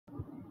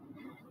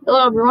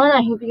Hello everyone,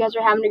 I hope you guys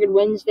are having a good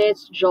Wednesday.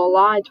 It's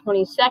July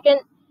 22nd,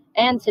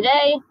 and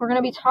today we're going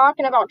to be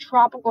talking about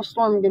Tropical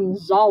Storm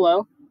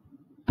Gonzalo,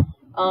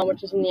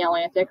 which is in the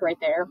Atlantic right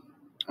there.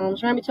 So we're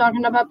going to be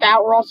talking about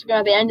that. We're also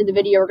going to, at the end of the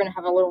video, we're going to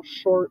have a little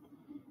short,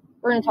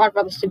 we're going to talk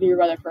about the severe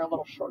weather for a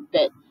little short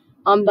bit.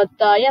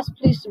 Yes,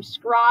 please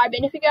subscribe,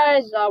 and if you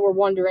guys were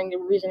wondering the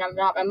reason I'm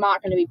not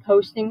going to be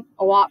posting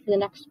a lot for the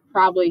next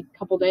probably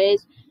couple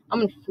days. I'm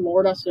in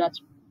Florida, so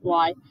that's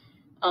why,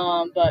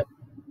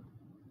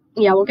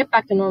 yeah, we'll get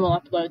back to normal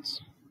uploads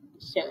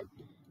soon.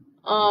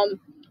 Well,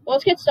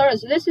 let's get started.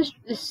 So this is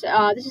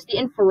the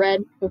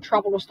infrared with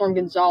Tropical Storm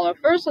Gonzalo.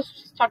 First, let's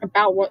just talk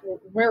about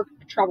where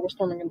Tropical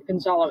Storm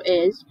Gonzalo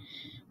is.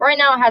 Right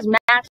now, it has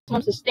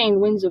maximum sustained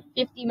winds of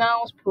 50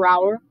 miles per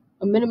hour,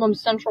 a minimum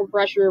central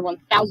pressure of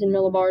 1,000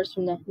 millibars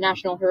from the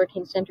National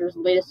Hurricane Center's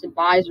latest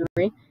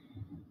advisory.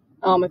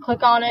 We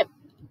click on it.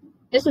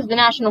 This is the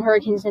National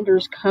Hurricane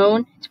Center's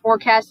cone. It's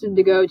forecasted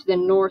to go to the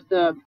north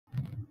of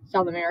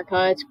South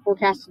America. It's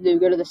forecasted to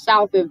go to the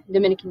south of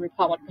Dominican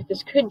Republic, but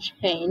this could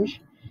change.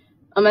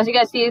 As you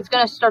guys see, it's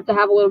going to start to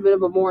have a little bit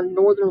of a more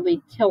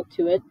northerly tilt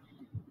to it.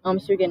 So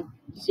you can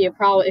see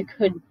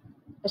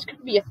this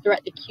could be a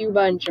threat to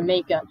Cuba and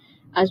Jamaica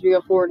as we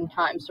go forward in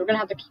time. So we're going to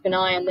have to keep an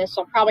eye on this.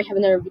 I'll probably have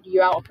another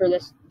video out for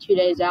this 2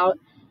 days out.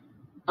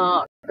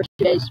 Or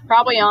 2 days,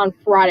 probably on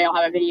Friday I'll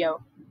have a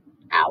video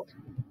out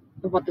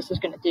of what this is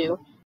going to do.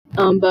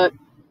 But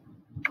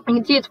you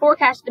can see it's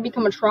forecasted to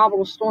become a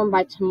tropical storm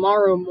by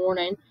tomorrow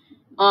morning.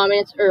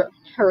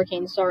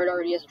 Hurricane, sorry, it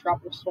already is a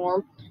tropical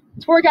storm.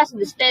 It's forecasted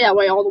to stay that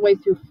way all the way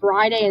through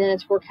Friday, and then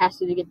it's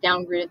forecasted to get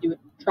downgraded to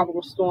a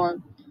tropical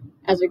storm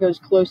as it goes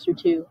closer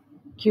to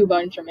Cuba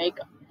and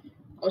Jamaica.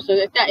 So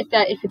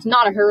if it's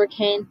not a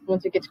hurricane,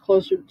 once it gets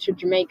closer to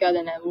Jamaica,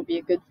 then that will be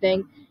a good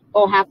thing.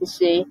 We'll have to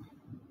see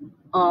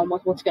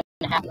what's going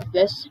to happen with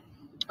this.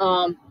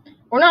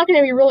 We're not going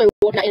to be really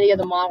looking at any of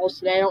the models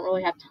today. I don't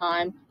really have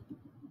time.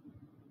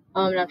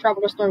 Now,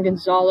 Tropical Storm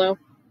Gonzalo.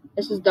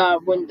 This is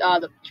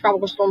the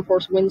tropical storm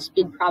force wind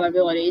speed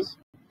probabilities.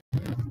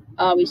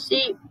 We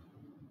see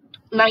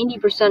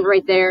 90%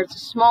 right there. It's a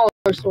smaller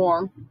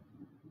storm.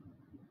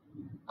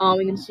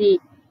 We can see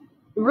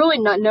a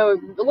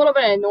little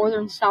bit of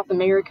northern South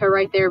America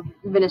right there.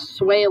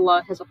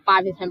 Venezuela has a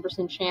 5 to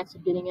 10% chance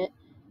of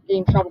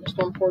getting tropical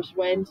storm force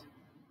winds.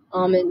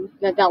 And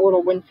that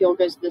little wind field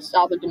goes to the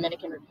south of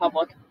Dominican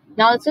Republic.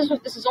 Now, this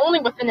is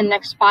only within the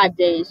next 5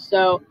 days,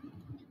 so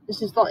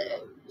this is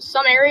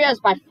some areas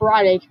by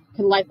Friday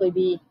could likely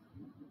be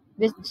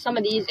some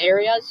of these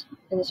areas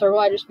in the circle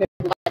I just made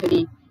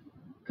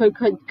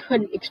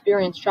could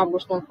experience tropical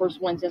storm force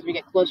winds as we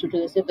get closer to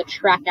this if the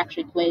track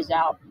actually plays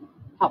out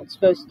how it's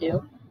supposed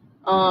to.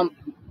 And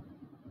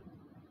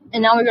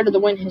now we go to the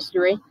wind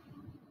history.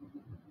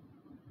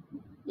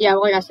 Yeah,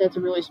 like I said, it's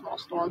a really small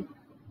storm.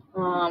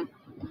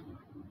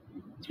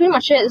 That's pretty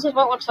much it. This is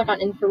what it looks like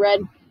on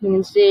infrared. You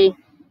can see.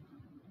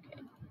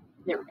 Okay,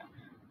 there we go.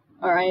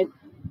 All right.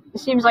 It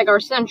seems like our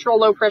central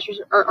low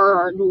pressures, or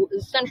our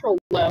central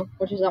low,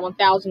 which is at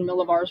 1,000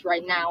 millibars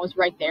right now, is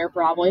right there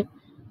probably.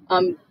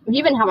 We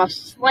even have a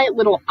slight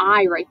little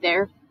eye right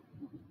there.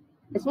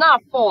 It's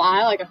not a full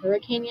eye like a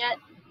hurricane yet.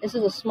 This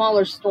is a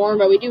smaller storm,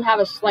 but we do have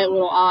a slight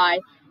little eye.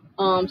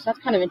 So that's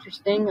kind of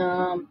interesting.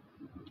 And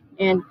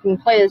we can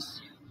play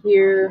this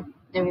here,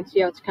 and we can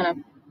see how it's kind of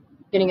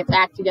getting its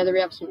act together.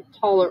 We have some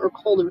taller or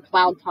colder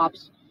cloud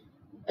tops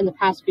in the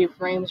past few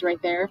frames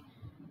right there.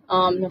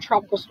 The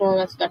tropical storm,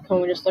 that's that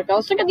cone we just looked at.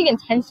 Let's look at the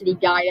intensity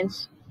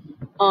guidance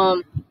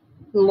from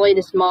the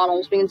latest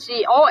models. We can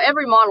see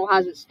every model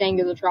has it staying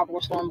as a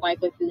tropical storm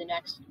likely through the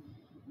next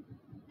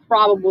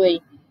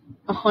probably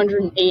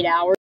 108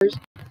 hours.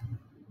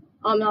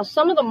 Now,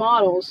 some of the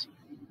models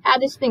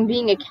have this thing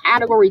being a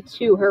Category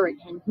 2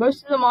 hurricane.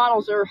 Most of the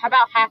models, or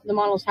about half of the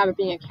models, have it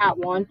being a Cat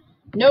 1.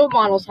 No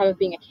models have it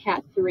being a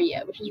Cat 3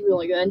 yet, which is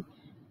really good.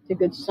 It's a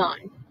good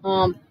sign.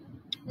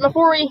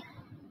 Before we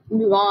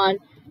move on,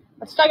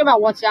 let's talk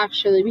about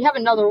we have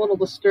another little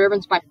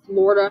disturbance by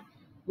Florida,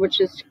 which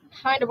is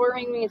kind of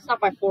worrying me. It's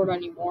not by Florida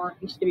anymore.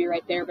 It used to be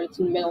right there, but it's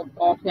in the middle of the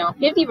Gulf now.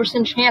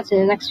 50% chance in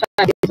the next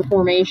 5 days of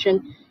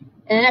formation.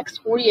 In the next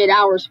 48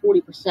 hours,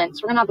 40%. So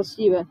we're going to have to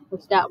see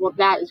what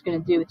that is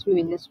going to do. It's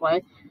moving this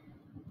way.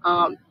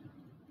 So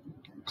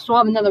we'll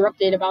have another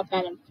update about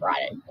that on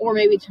Friday. Or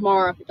maybe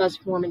tomorrow if it does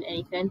form in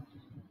anything.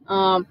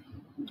 Now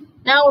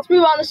let's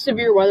move on to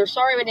severe weather.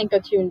 Sorry we didn't go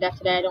too in-depth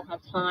today. I don't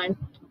have time.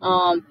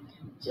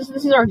 This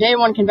is our day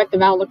 1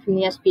 convective outlook from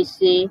the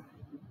SPC.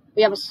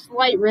 We have a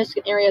slight risk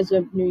in areas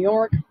of New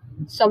York,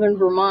 southern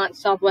Vermont,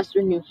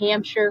 southwestern New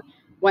Hampshire,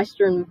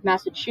 western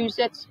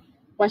Massachusetts,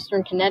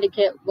 western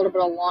Connecticut, a little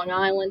bit of Long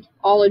Island,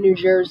 all of New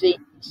Jersey,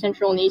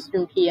 central and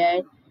eastern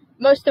PA,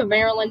 most of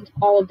Maryland,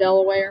 all of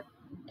Delaware,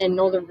 and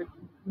northern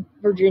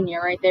Virginia.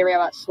 Right there we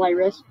have a slight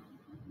risk.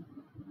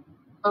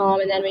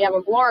 And then we have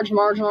a large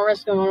marginal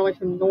risk going all the way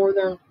from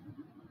northern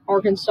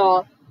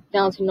Arkansas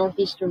down to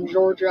northeastern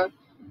Georgia.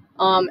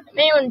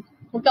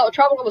 With the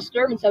tropical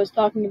disturbance I was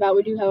talking about,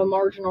 we do have a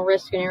marginal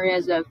risk in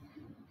areas of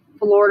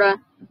Florida,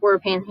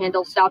 Florida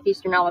Panhandle,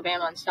 southeastern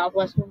Alabama, and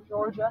southwestern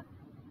Georgia.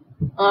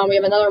 We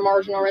have another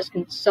marginal risk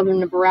in southern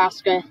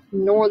Nebraska,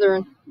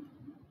 northern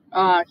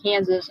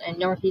Kansas, and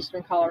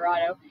northeastern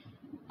Colorado.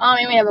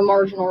 And we have a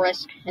marginal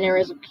risk in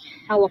areas of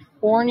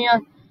California,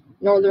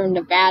 northern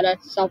Nevada,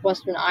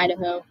 southwestern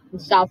Idaho,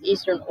 and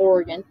southeastern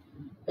Oregon.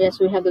 Yes,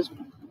 we have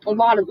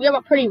we have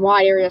a pretty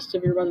wide area of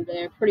severe weather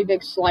today, a pretty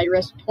big slight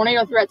risk.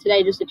 Tornado threat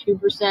today, just a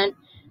 2%.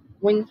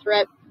 Wind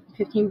threat,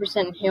 15%,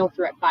 and hail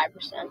threat, 5%.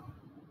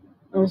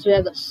 So we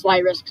have the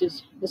slight risk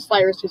is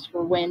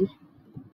for wind.